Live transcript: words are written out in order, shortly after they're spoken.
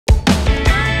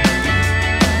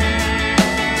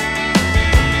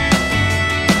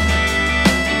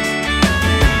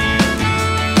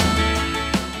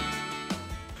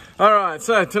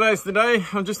Alright, so today's the day.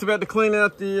 I'm just about to clean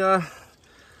out the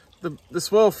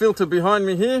swirl filter behind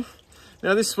me here.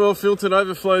 Now this swirl filter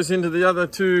overflows into the other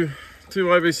two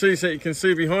OBCs that you can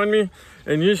see behind me,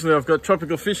 and usually I've got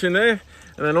tropical fish in there,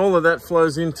 and then all of that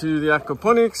flows into the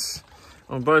aquaponics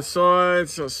on both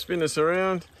sides. I'll spin this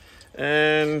around,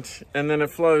 and then it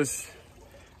flows.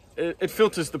 It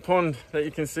filters the pond that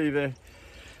you can see there,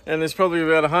 and there's probably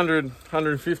about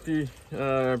 150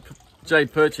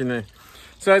 jade perch in there.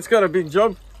 So it's got a big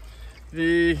job.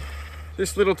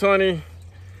 This little tiny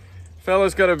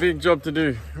fella's got a big job to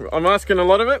do. I'm asking a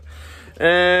lot of it,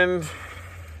 and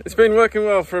it's been working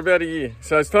well for about a year.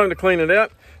 So it's time to clean it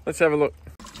out. Let's have a look.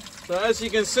 So as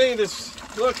you can see,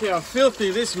 look how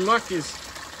filthy this muck is.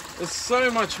 There's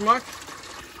so much muck.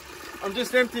 I'm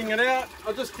just emptying it out.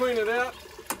 I'll just clean it out,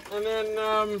 and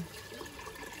then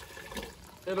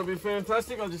it'll be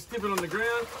fantastic. I'll just tip it on the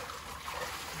ground.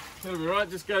 That'll be right,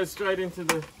 just goes straight into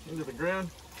the ground.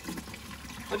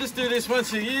 I just do this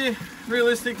once a year.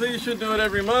 Realistically, you should do it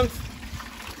every month.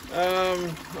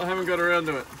 I haven't got around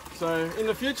to it. So in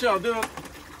the future, I'll do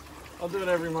it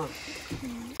every month.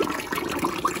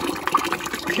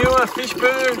 Pure fish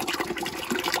poo.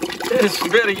 There's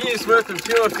about a year's worth of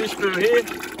pure fish poo here.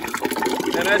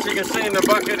 And as you can see in the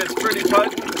bucket, it's pretty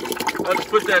potent. I'll just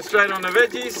put that straight on the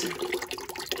veggies.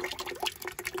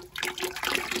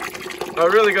 I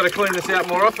really got to clean this out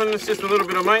more often. It's just a little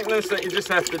bit of maintenance that you just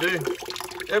have to do.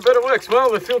 Yeah, but it works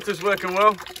well. The filter's working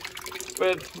well.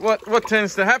 But what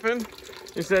tends to happen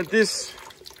is that this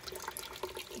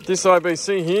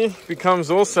IBC here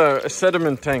becomes also a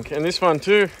sediment tank, and this one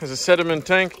too is a sediment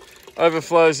tank,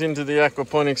 overflows into the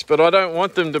aquaponics. But I don't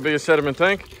want them to be a sediment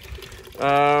tank.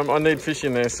 I need fish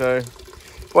in there, so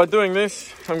by doing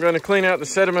this, I'm going to clean out the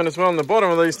sediment as well in the bottom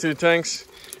of these two tanks,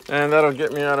 and that'll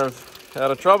get me out of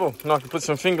trouble, and I can put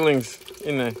some fingerlings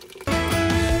in there.